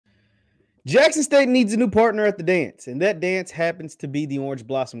Jackson State needs a new partner at the dance, and that dance happens to be the Orange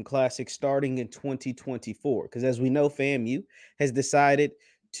Blossom Classic starting in 2024. Because as we know, FAMU has decided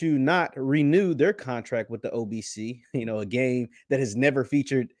to not renew their contract with the OBC, a game that has never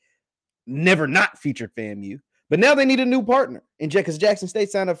not featured FAMU. But now they need a new partner. And because Jackson State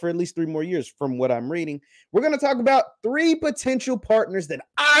signed up for at least 3 more years from what I'm reading, we're going to talk about 3 potential partners that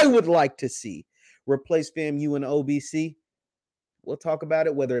I would like to see replace FAMU and the OBC. We'll talk about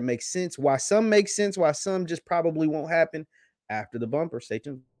it, whether it makes sense, why some make sense, why some just probably won't happen after the bumper. Stay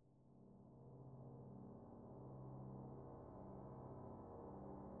tuned.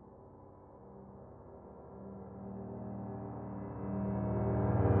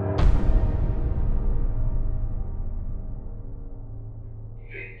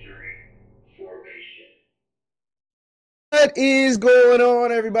 What is going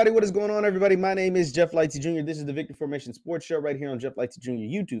on, everybody? What is going on, everybody? My name is Jeff Lightsy Jr. This is the Victory Formation Sports Show right here on Jeff Lightsy Jr.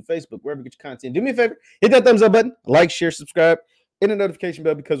 YouTube, Facebook, wherever you get your content. Do me a favor, hit that thumbs up button, like, share, subscribe, and the notification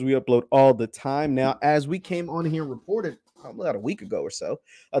bell because we upload all the time. Now, as we came on here and reported about a week ago or so,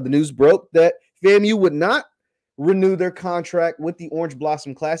 the news broke that FAMU would not renew their contract with the Orange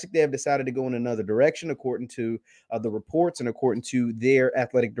Blossom Classic. They have decided to go in another direction, according to the reports and according to their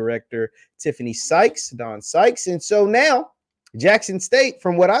athletic director, Don Sykes. And so now Jackson State,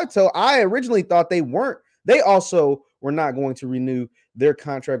 from what I originally thought they also were not going to renew their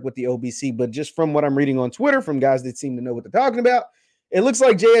contract with the OBC. But just from what I'm reading on Twitter from guys that seem to know what they're talking about, it looks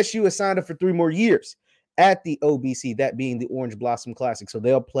like JSU has signed up for 3 more years at the OBC, that being the Orange Blossom Classic. So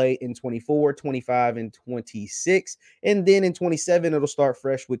they'll play in 24, 25, and 26. And then in 27, it'll start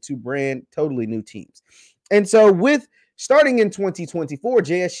fresh with 2 totally new teams. And so with starting in 2024,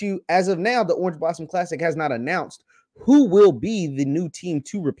 JSU, as of now, the Orange Blossom Classic has not announced who will be the new team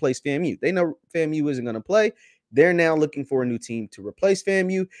to replace FAMU. They know FAMU isn't going to play. They're now looking for a new team to replace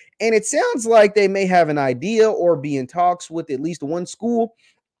FAMU. And it sounds like they may have an idea or be in talks with at least one school,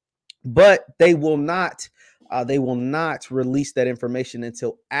 but they will not release that information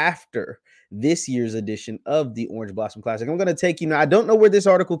until after this year's edition of the Orange Blossom Classic. I'm going to take you now. I don't know where this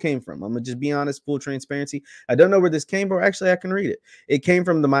article came from. I'm going to just be honest, full transparency. I don't know where this came from. Actually, I can read it. It came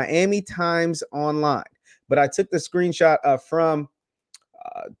from the Miami Times Online, but I took the screenshot from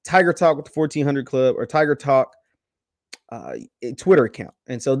Tiger Talk with the 1400 Club, or Tiger Talk Twitter account.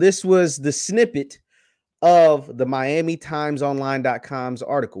 And so this was the snippet of the MiamiTimesOnline.com's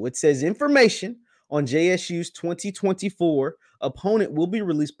article. It says information on JSU's 2024 opponent will be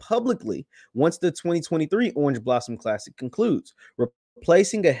released publicly once the 2023 Orange Blossom Classic concludes.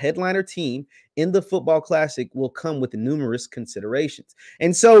 Replacing a headliner team in the football classic will come with numerous considerations.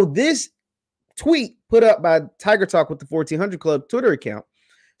 And so this tweet put up by Tiger Talk with the 1400 Club Twitter account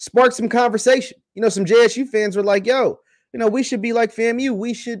sparked some conversation. Some JSU fans were like, yo, we should be like FAMU.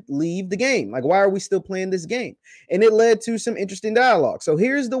 We should leave the game. Like, why are we still playing this game? And it led to some interesting dialogue. So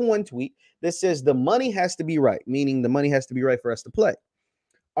here's the one tweet that says the money has to be right, meaning the money has to be right for us to play.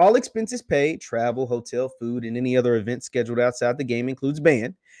 All expenses paid, travel, hotel, food, and any other event scheduled outside the game includes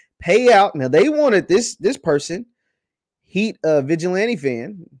band. Payout. Now, they wanted this person, Heat Vigilante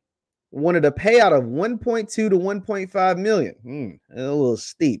fan, wanted a payout of 1.2 to 1.5 million. A little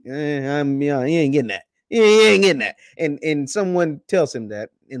steep. You ain't getting that. You ain't getting that. And someone tells him that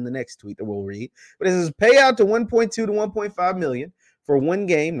in the next tweet that we'll read. But it says payout to 1.2 to 1.5 million for one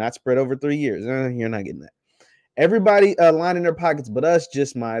game, not spread over 3 years. You're not getting that. Everybody lining their pockets but us,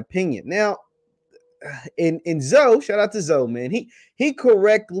 just my opinion. Now, in Zoe, shout out to Zoe, man. He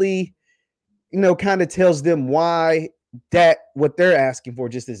correctly, kind of tells them why that what they're asking for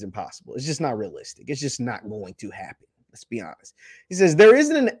just isn't possible. It's just not realistic. It's just not going to happen. Let's be honest. He says there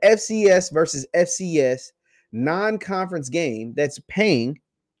isn't an FCS versus FCS non-conference game that's paying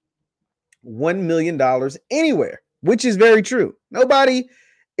 $1 million anywhere, which is very true. Nobody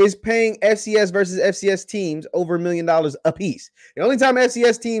is paying FCS versus FCS teams over $1 million a piece. The only time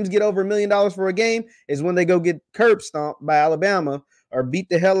FCS teams get over $1 million for a game is when they go get curb stomped by Alabama or beat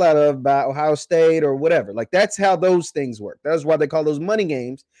the hell out of by Ohio State or whatever. Like, that's how those things work. That's why they call those money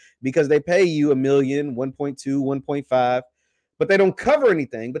games, because they pay you $1 million, 1.2, 1.5, but they don't cover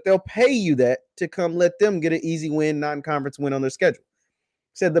anything, but they'll pay you that to come let them get an easy win, non-conference win on their schedule.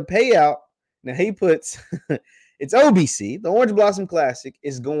 Said the payout, now he puts, it's OBC, the Orange Blossom Classic,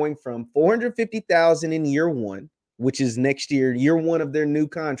 is going from $450,000 in year one, which is next year. Year one of their new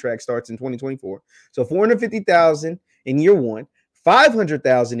contract starts in 2024. So $450,000 in year one,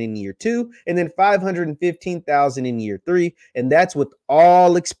 $500,000 in year two, and then $515,000 in year three, and that's with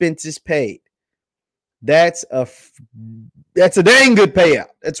all expenses paid. That's a dang good payout.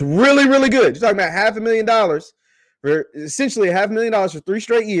 That's really, really good. You're talking about $500,000 for essentially $500,000 for 3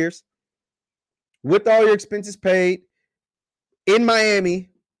 straight years, with all your expenses paid in Miami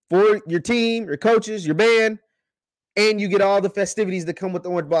for your team, your coaches, your band, and you get all the festivities that come with the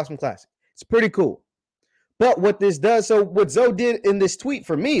Orange Blossom Classic. It's pretty cool. But what this does, so what Zoe did in this tweet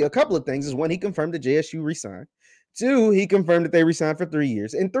for me, a couple of things is one, he confirmed that JSU resigned. Two, he confirmed that they resigned for 3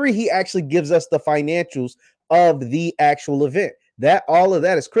 years. And three, he actually gives us the financials of the actual event. All of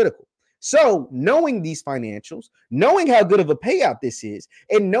that is critical. So knowing these financials, knowing how good of a payout this is,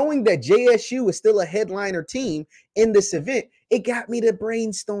 and knowing that JSU is still a headliner team in this event, it got me to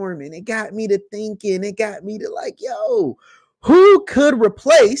brainstorming. It got me to thinking. It got me to like, yo, who could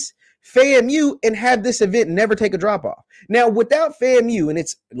replace FAMU and have this event never take a drop off? Now, without FAMU, and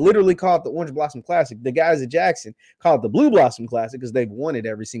it's literally called the Orange Blossom Classic, the guys at Jackson call it the Blue Blossom Classic because they've won it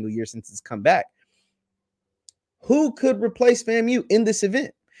every single year since it's come back. Who could replace FAMU in this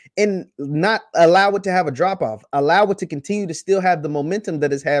event and not allow it to have a drop off, allow it to continue to still have the momentum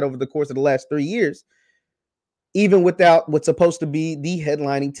that it's had over the course of the last 3 years, even without what's supposed to be the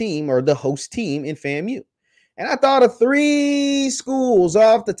headlining team or the host team in FAMU? And I thought of 3 schools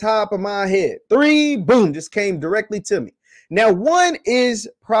off the top of my head. 3, boom, just came directly to me. Now, one is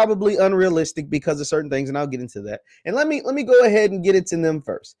probably unrealistic because of certain things, and I'll get into that. And let me go ahead and get into them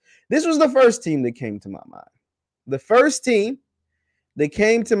first. This was the first team that came to my mind. The first team that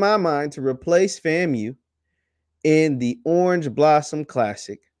came to my mind to replace FAMU in the Orange Blossom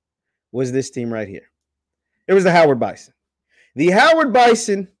Classic was this team right here. It was the Howard Bison. The Howard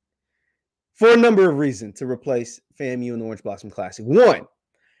Bison, for a number of reasons, to replace FAMU in the Orange Blossom Classic. One,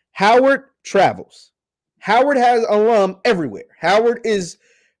 Howard travels. Howard has alum everywhere. Howard is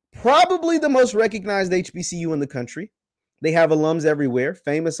probably the most recognized HBCU in the country. They have alums everywhere,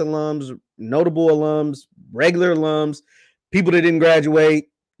 famous alums, notable alums, regular alums, people that didn't graduate,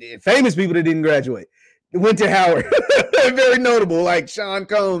 famous people that didn't graduate. Went to Howard. Very notable, like Sean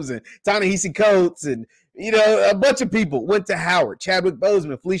Combs and Ta-Nehisi Coates and, a bunch of people went to Howard. Chadwick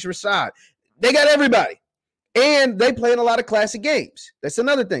Boseman, Felicia Rashad. They got everybody. And they play in a lot of classic games. That's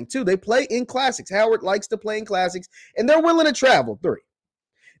another thing, too. They play in classics. Howard likes to play in classics, and they're willing to travel. 3.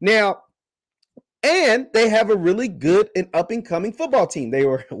 Now, and they have a really good and up-and-coming football team. They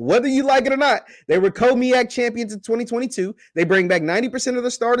were, whether you like it or not, they were co-MEAC champions in 2022. They bring back 90% of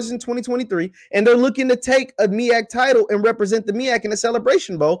the starters in 2023, and they're looking to take a MEAC title and represent the MEAC in the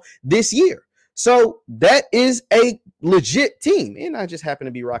Celebration Bowl this year. So that is a legit team. And I just happen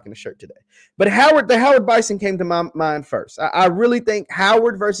to be rocking the shirt today. But the Howard Bison came to my mind first. I really think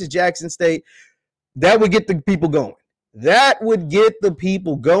Howard versus Jackson State, that would get the people going. That would get the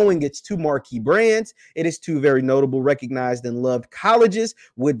people going. It's 2 marquee brands. It is 2 very notable, recognized, and loved colleges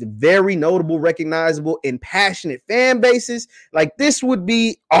with very notable, recognizable, and passionate fan bases. Like, this would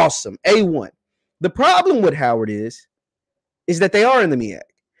be awesome. A1. The problem with Howard is that they are in the MEAC.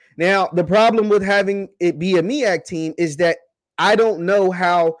 Now, the problem with having it be a MEAC team is that I don't know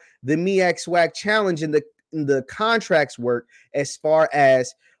how the MEAC SWAC challenge and the contracts work as far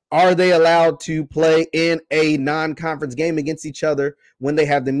as, are they allowed to play in a non-conference game against each other when they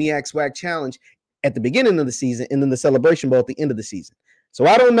have the MEAC SWAC challenge at the beginning of the season and then the Celebration Bowl at the end of the season? So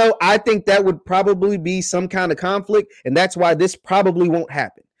I don't know. I think that would probably be some kind of conflict, and that's why this probably won't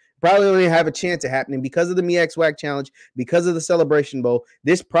happen. Probably only have a chance of happening because of the MEAC SWAC challenge, because of the Celebration Bowl.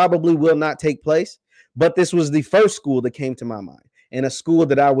 This probably will not take place, but this was the first school that came to my mind, and a school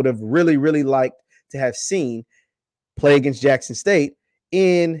that I would have really, really liked to have seen play against Jackson State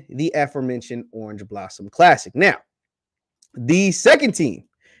in the aforementioned Orange Blossom Classic. Now, the second team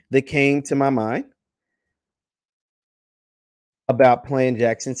that came to my mind about playing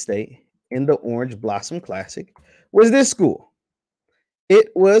Jackson State in the Orange Blossom Classic was this school. It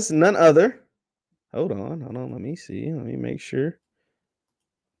was none other. Hold on. Let me see. Let me make sure.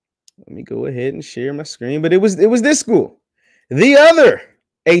 Let me go ahead and share my screen. But it was this school. The other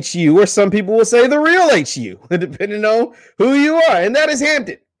HU, or some people will say the real HU, depending on who you are. And that is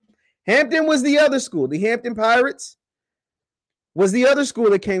Hampton. Hampton was the other school. The Hampton Pirates was the other school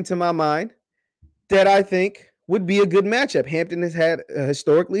that came to my mind that I think would be a good matchup. Hampton has had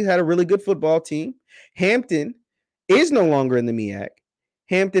historically had a really good football team. Hampton is no longer in the MEAC.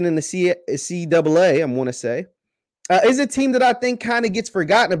 Hampton in the CAA, I want to say, is a team that I think kind of gets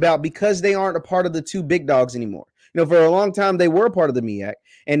forgotten about because they aren't a part of the 2 big dogs anymore. For a long time they were a part of the MEAC,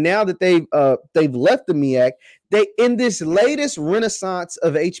 and now that they've left the MEAC, they in this latest renaissance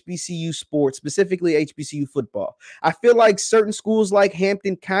of HBCU sports, specifically HBCU football, I feel like certain schools like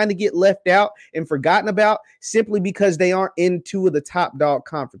Hampton kind of get left out and forgotten about simply because they aren't in 2 of the top dog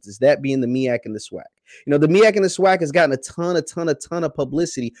conferences, that being the MEAC and the SWAC. The MEAC and the SWAC has gotten a ton of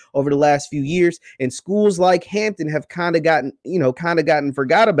publicity over the last few years, and schools like Hampton have kind of gotten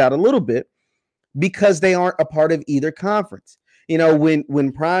forgot about a little bit because they aren't a part of either conference. You know,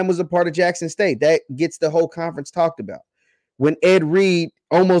 when Prime was a part of Jackson State, that gets the whole conference talked about. When Ed Reed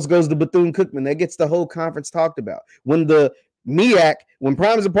almost goes to Bethune-Cookman, that gets the whole conference talked about. When the MEAC, when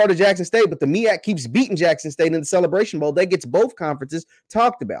Prime is a part of Jackson State, but the MEAC keeps beating Jackson State in the Celebration Bowl, that gets both conferences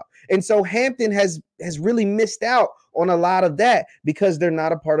talked about. And so Hampton has really missed out on a lot of that because they're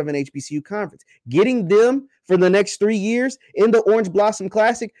not a part of an HBCU conference. Getting them for the next 3 years in the Orange Blossom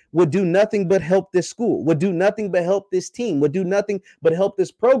Classic would do nothing but help this school, would do nothing but help this team, would do nothing but help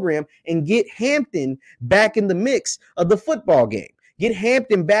this program and get Hampton back in the mix of the football game. Get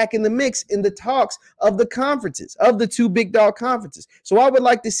Hampton back in the mix in the talks of the conferences, of the two big dog conferences. So I would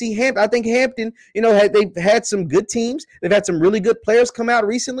like to see Hampton. I think Hampton, you know, they've had some good teams. They've had some really good players come out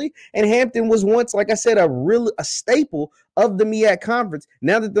recently. And Hampton was once, like I said, a staple of the MEAC conference.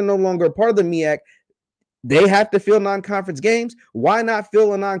 Now that they're no longer a part of the MEAC, they have to fill non-conference games. Why not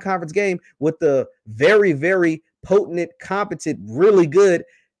fill a non-conference game with the very, very potent, competent, really good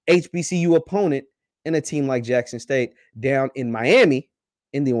HBCU opponent in a team like Jackson State down in Miami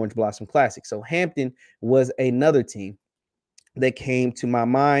in the Orange Blossom Classic? So Hampton was another team that came to my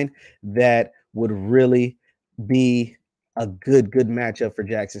mind that would really be a good matchup for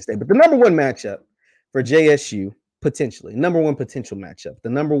Jackson State. But the number one matchup for JSU, potentially, number one potential matchup, the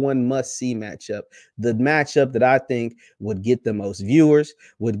number one must-see matchup, the matchup that I think would get the most viewers,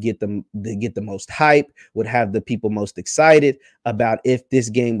 would get the most hype, would have the people most excited about if this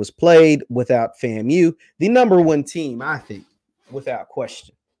game was played without FAMU. The number one team, I think, without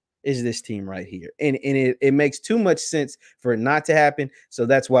question, is this team right here. And it makes too much sense for it not to happen, so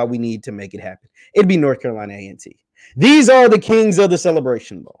that's why we need to make it happen. It'd be North Carolina A&T. These are the kings of the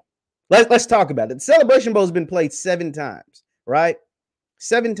Celebration Bowl. Let's talk about it. The Celebration Bowl has been played 7 times, right?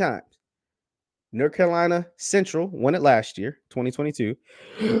 7 times. North Carolina Central won it last year, 2022.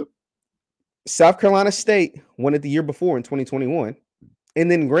 South Carolina State won it the year before in 2021. And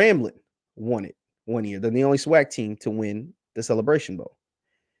then Grambling won it 1 year. They're the only SWAC team to win the Celebration Bowl.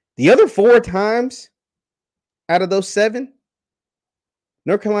 The other 4 times out of those 7,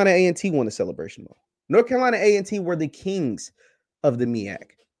 North Carolina A&T won the Celebration Bowl. North Carolina A&T were the kings of the MEAC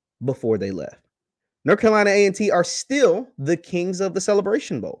before they left. North Carolina A&T are still the kings of the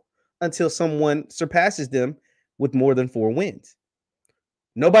Celebration Bowl until someone surpasses them with more than 4 wins.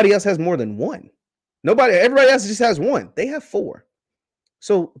 Nobody else has more than 1. Everybody else just has 1. They have 4.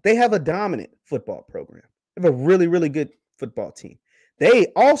 So they have a dominant football program. They have a really, really good football team.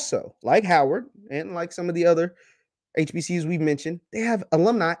 They also, like Howard and like some of the other HBCUs we've mentioned, they have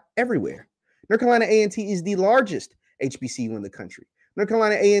alumni everywhere. North Carolina A&T is the largest HBCU in the country. North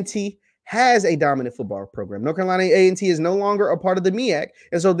Carolina A&T has a dominant football program. North Carolina A&T is no longer a part of the MEAC,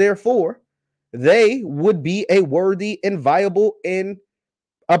 and so therefore they would be a worthy and viable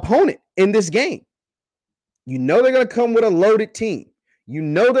opponent in this game. You know they're going to come with a loaded team. You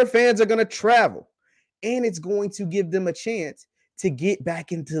know their fans are going to travel, and it's going to give them a chance to get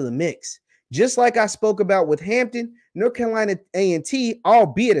back into the mix. Just like I spoke about with Hampton, North Carolina A&T,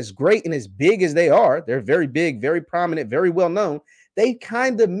 albeit as great and as big as they are, they're very big, very prominent, very well known. They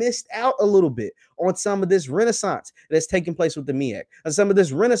kind of missed out a little bit on some of this renaissance that's taking place with the MEAC, and some of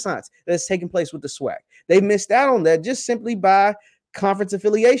this renaissance that's taking place with the SWAC. They missed out on that just simply by conference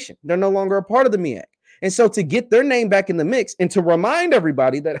affiliation. They're no longer a part of the MEAC. And so to get their name back in the mix and to remind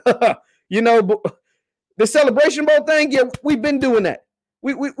everybody that, you know, the Celebration Bowl thing, yeah, we've been doing that.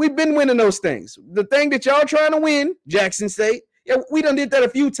 We've been winning those things. The thing that y'all trying to win, Jackson State, yeah, we done did that a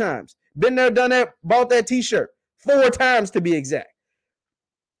few times. Been there, done that, bought that T-shirt 4 times to be exact.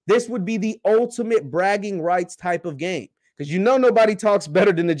 This would be the ultimate bragging rights type of game because you know nobody talks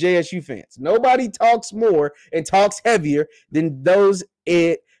better than the JSU fans. Nobody talks more and talks heavier than those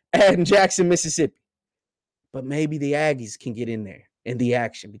in Jackson, Mississippi. But maybe the Aggies can get in there in the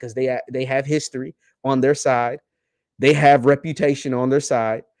action because they have history on their side. They have reputation on their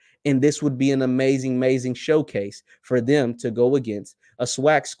side. And this would be an amazing, amazing showcase for them to go against a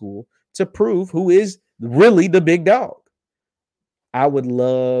SWAC school to prove who is really the big dog. I would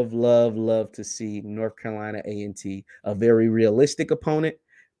love, love, love to see North Carolina A&T, a very realistic opponent,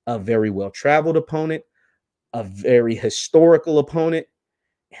 a very well-traveled opponent, a very historical opponent,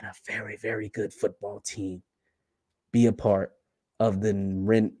 and a very, very good football team be a part of the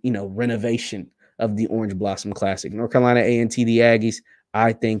renovation of the Orange Blossom Classic. North Carolina A&T, the Aggies,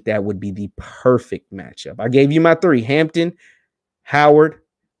 I think that would be the perfect matchup. I gave you my 3, Hampton, Howard,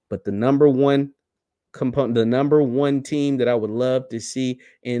 but the number one component, the number one team that I would love to see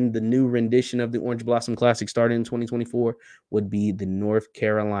in the new rendition of the Orange Blossom Classic starting in 2024 would be the North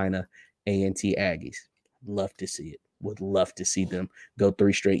Carolina A&T Aggies. Love to see it. Would love to see them go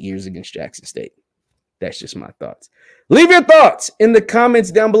 3 straight years against Jackson State. That's just my thoughts. Leave your thoughts in the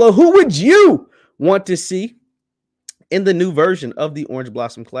comments down below. Who would you want to see in the new version of the Orange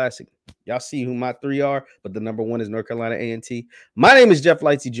Blossom Classic? Y'all see who my three are, but the number one is North Carolina A&T. My name is Jeff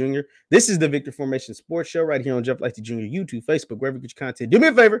Lightsy Jr. This is the Victor Formation Sports Show right here on Jeff Lightsy Jr. YouTube, Facebook, wherever you get your content. Do me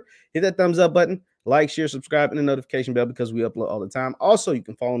a favor, hit that thumbs up button, like, share, subscribe, and the notification bell because we upload all the time. Also, you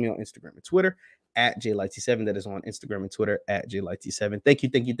can follow me on Instagram and Twitter at JLightsy7. That is on Instagram and Twitter at JLightsy7. Thank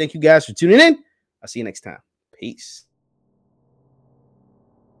you guys for tuning in. I'll see you next time. Peace.